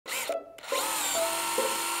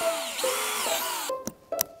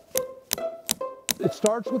It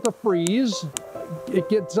starts with a freeze. It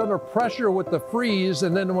gets under pressure with the freeze,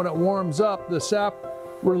 and then when it warms up, the sap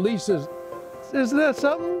releases. Isn't that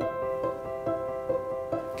something?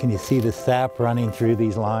 Can you see the sap running through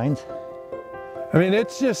these lines? I mean,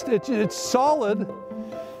 it's solid.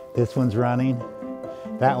 This one's running.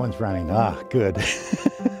 That one's running. Ah, good.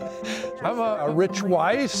 I'm a Rich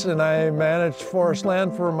Weiss, and I manage forest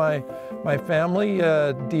land for my family,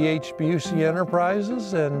 DH Busey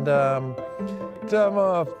Enterprises, and I'm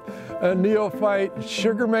a neophyte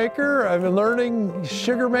sugar maker. I'm a learning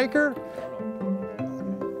sugar maker.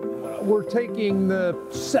 We're taking the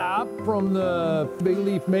sap from the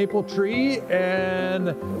bigleaf maple tree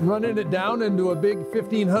and running it down into a big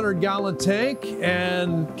 1,500-gallon tank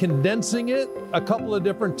and condensing it a couple of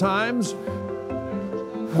different times.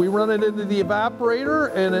 We run it into the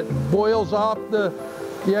evaporator and it boils off the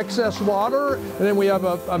excess water, and then we have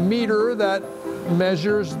a meter that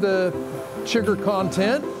measures the sugar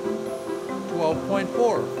content,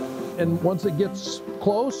 12.4. And once it gets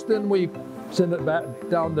close, then we send it back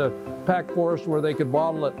down to Pack Forest where they could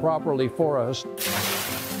bottle it properly for us.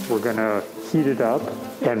 We're going to heat it up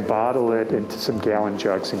and bottle it into some gallon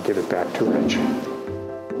jugs and give it back to Rich.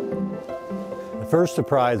 The first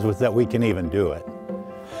surprise was that we can even do it.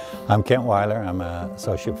 I'm Kent Weiler. I'm an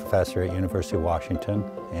associate professor at University of Washington,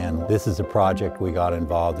 and this is a project we got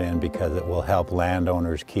involved in because it will help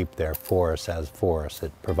landowners keep their forests as forests.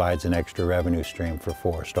 It provides an extra revenue stream for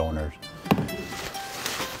forest owners.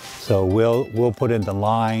 So we'll put in the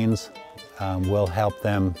lines, we'll help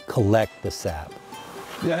them collect the sap.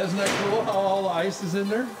 Yeah, isn't that cool how all the ice is in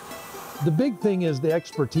there? The big thing is the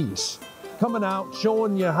expertise. Coming out,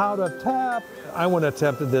 showing you how to tap. I wouldn't have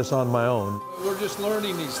attempted this on my own. We're just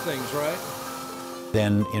learning these things, right?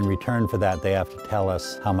 Then in return for that, they have to tell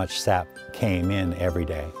us how much sap came in every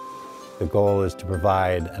day. The goal is to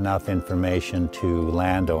provide enough information to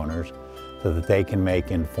landowners so that they can make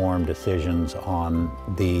informed decisions on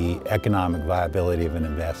the economic viability of an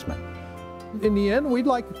investment. In the end, we'd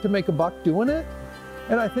like to make a buck doing it,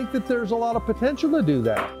 and I think that there's a lot of potential to do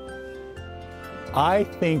that. I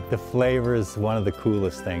think the flavor is one of the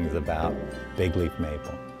coolest things about bigleaf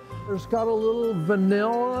maple. It's got a little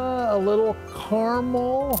vanilla, a little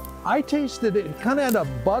caramel. I tasted it, it kind of had a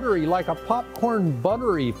buttery, like a popcorn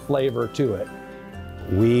buttery flavor to it.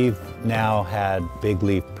 We've now had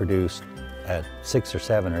bigleaf produced at 6 or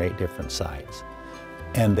 7 or 8 different sites,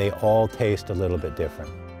 and they all taste a little bit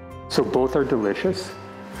different. So both are delicious.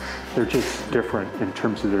 They're just different in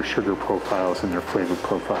terms of their sugar profiles and their flavor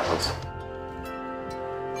profiles.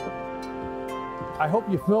 I hope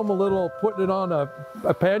you film a little putting it on a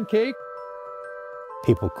pancake.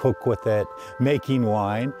 People cook with it, making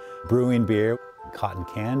wine, brewing beer, cotton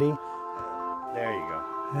candy. There you go.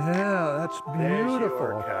 Yeah, that's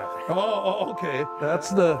beautiful. Oh, okay.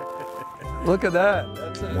 That's the, look at that.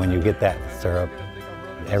 When you get that syrup,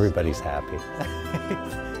 everybody's happy.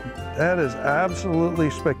 That is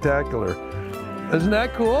absolutely spectacular. Isn't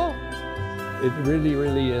that cool? It really,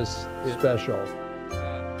 really is special.